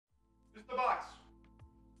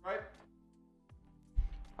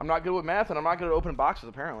I'm not good with math, and I'm not good at opening boxes,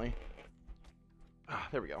 apparently. Ah,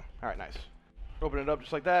 there we go. All right, nice. Open it up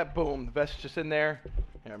just like that. Boom. The vest is just in there. Here,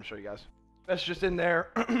 I'm going to show you guys. Vest is just in there.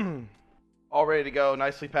 All ready to go.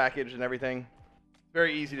 Nicely packaged and everything.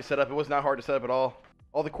 Very easy to set up. It was not hard to set up at all.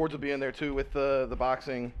 All the cords will be in there, too, with the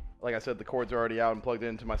boxing. Like I said, the cords are already out and plugged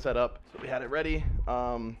into my setup. So we had it ready.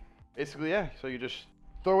 Basically, yeah. So you just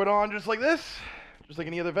throw it on just like this. Just like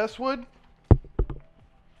any other vest would.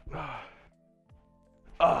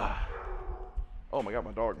 Oh my god,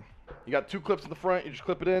 my dog. You got 2 clips in the front. You just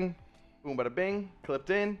clip it in. Boom, bada bing.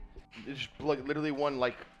 Clipped in. It's just like literally one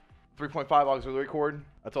like 3.5 auxiliary cord.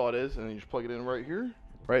 That's all it is. And then you just plug it in right here.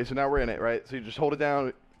 Right, so now we're in it, right? So you just hold it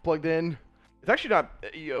down, plugged in. It's actually not,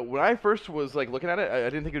 you know, when I first was like looking at it, I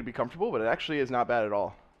didn't think it would be comfortable, but it actually is not bad at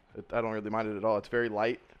all. I don't really mind it at all. It's very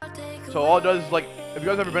light. So all it does is like, have you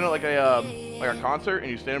guys ever been at like a concert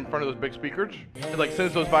and you stand in front of those big speakers? It like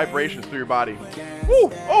sends those vibrations through your body.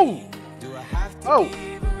 Woo! Oh! Oh!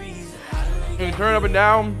 You can turn it up and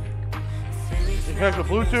down. You connect with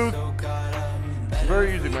Bluetooth.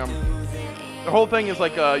 Very easy, man. The whole thing is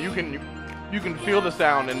like you can feel the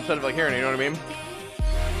sound instead of like hearing it. You know what I mean?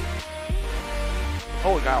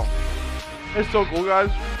 Holy cow! It's so cool,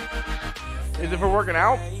 guys. Is it for working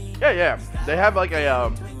out? Yeah. They have like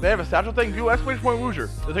a satchel thing. Do !Woojer.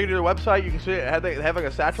 They'll take you to their website. You can see it. They have like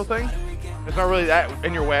a satchel thing. It's not really that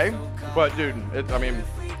in your way, but dude, I mean,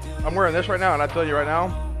 I'm wearing this right now, and I tell you right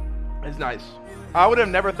now, it's nice. I would have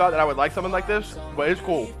never thought that I would like something like this, but it's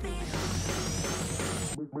cool.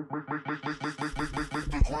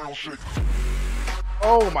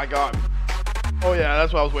 Oh my god. Oh yeah,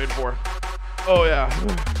 that's what I was waiting for. Oh yeah.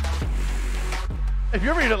 If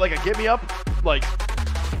you ever need like a get me up, like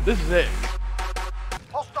this is it.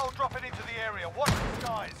 Hostile dropping into the area. Watch the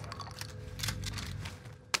skies.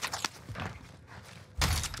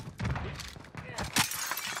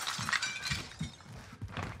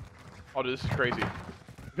 Oh dude, this is crazy.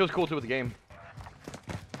 It feels cool too with the game.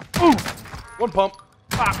 Ooh! One pump.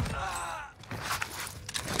 Ah!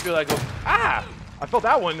 I feel like ah! I felt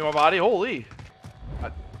that one in my body. Holy.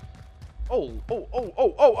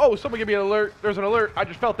 Oh, someone give me an alert. There's an alert. I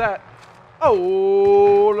just felt that.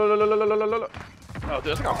 Oh, oh dude,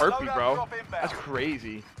 that's like a heartbeat, bro. That's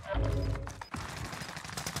crazy.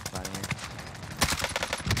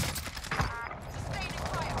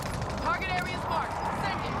 Target area is marked.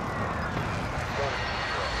 Send it.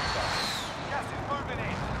 Gas is moving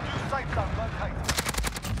in. New safe zone located.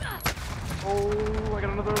 Oh, I got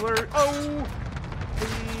another alert. Oh!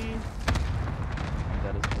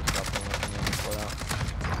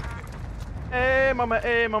 Hey, mama,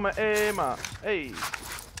 hey, mama, hey, ma. Hey.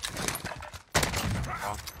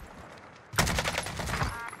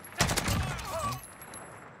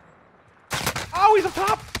 Oh, he's up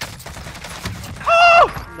top! Oh!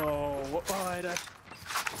 No, what behind us?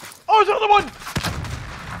 Oh, there's another one!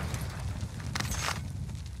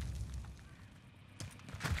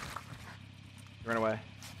 Run away.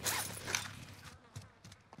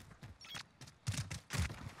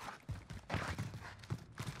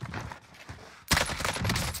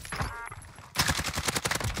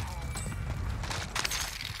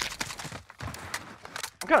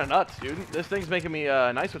 I'm kind of nuts, dude. This thing's making me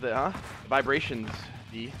nice with it, huh? The vibrations,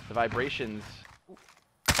 the vibrations.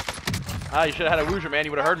 Ah, you should have had a Woojer, man.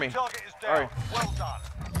 You would have heard me. Sorry. Well done.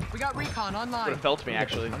 We got recon online. Would have felt me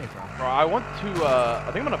actually. Bro, I want to. I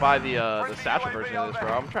think I'm gonna buy the satchel version of this,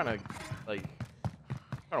 bro. I'm trying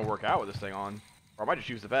to work out with this thing on, or I might just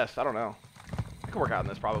use the vest. I don't know. I can work out in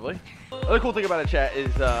this probably. The other cool thing about it, chat,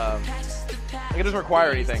 is like it doesn't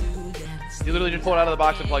require anything. You literally just pull it out of the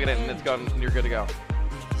box and plug it in, and it's gone, and you're good to go.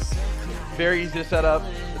 Very easy to set up.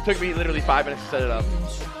 It took me literally 5 minutes to set it up.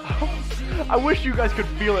 I wish you guys could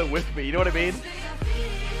feel it with me. You know what I mean?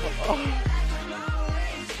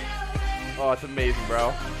 Oh, it's amazing,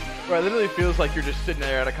 bro. Bro, it literally feels like you're just sitting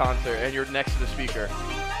there at a concert and you're next to the speaker.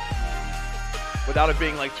 Without it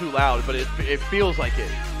being like too loud, but it feels like it.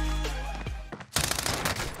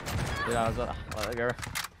 Yeah,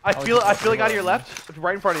 I feel it like out of your left,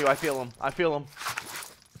 right in front of you. I feel him. I feel him.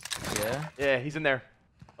 Yeah? Yeah, he's in there.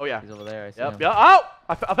 Oh yeah. He's over there. I see Yep. him. Yeah. Oh!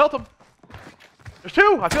 I felt him. There's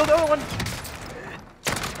 2. I feel the other one.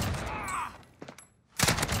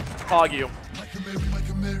 Hog you.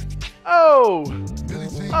 Oh!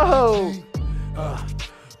 Oh!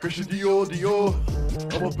 Christian Dior.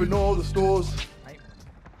 I'm up in all the stores.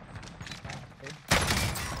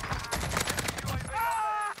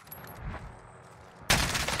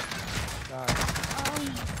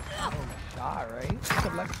 Shot, right?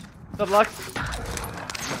 What's up, Lux?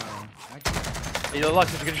 Hey, yo,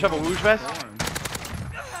 Lux, did you just have a Woojer vest?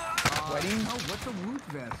 Sweating? Oh, what's a Woojer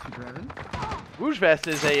vest, Brevin? Woojer vest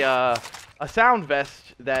is a sound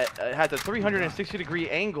vest that has a 360-degree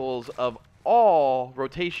angles of all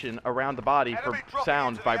rotation around the body for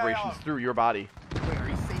sound vibrations through your body. Wait, are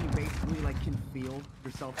you saying you basically like can feel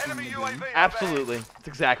yourself? Enemy UAV. Absolutely. That's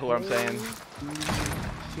exactly what I'm saying.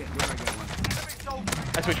 Shit, where do I get one? Enemy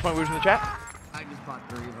soldier. I switch point Woojer in the chat. I just bought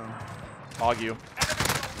 3 of them. Hog you.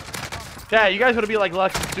 Yeah, you guys want to be like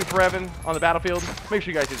Lux and Super Evan on the battlefield? Make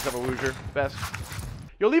sure you guys get yourself a Woojer vest.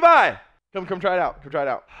 Yo, Levi! Come try it out. Come try it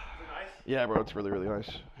out. Nice. Yeah, bro, it's really, really nice.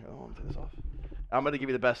 Here, hold on, let me take this off. I'm gonna give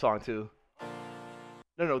you the best song too.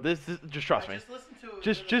 No, this just trust me. Just listen to it.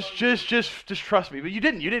 Just trust me. But you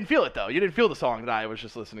didn't feel it though. You didn't feel the song that I was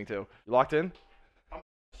just listening to. You locked in?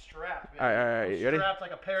 Strapped, All man. right. You ready? Strapped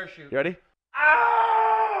like a parachute. You ready?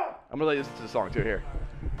 Ah! I'm gonna let you listen to the song too. Here.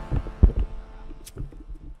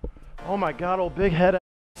 Oh my God, old big head.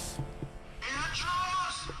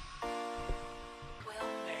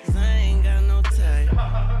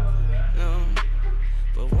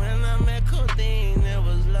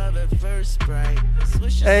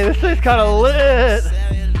 Hey, this thing's kind of lit.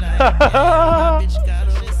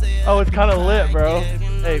 Oh, it's kind of lit, bro.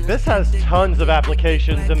 Hey, this has tons of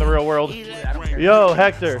applications in the real world. Yo,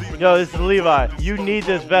 Hector. Yo, this is Levi. You need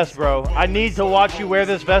this vest, bro. I need to watch you wear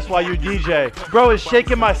this vest while you DJ. Bro, it's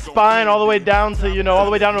shaking my spine all the way down to, you know, all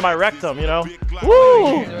the way down to my rectum, you know?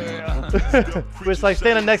 Woo! It's like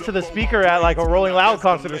standing next to the speaker at like a Rolling Loud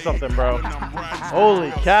concert or something, bro.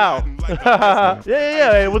 Holy cow. Yeah.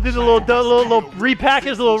 Hey, we'll do the little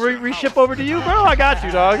repackage, a little reship over to you, bro. I got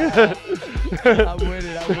you, dog. I'm with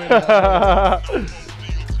it.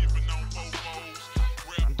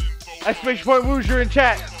 Exclamation point Woojer in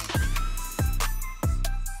chat.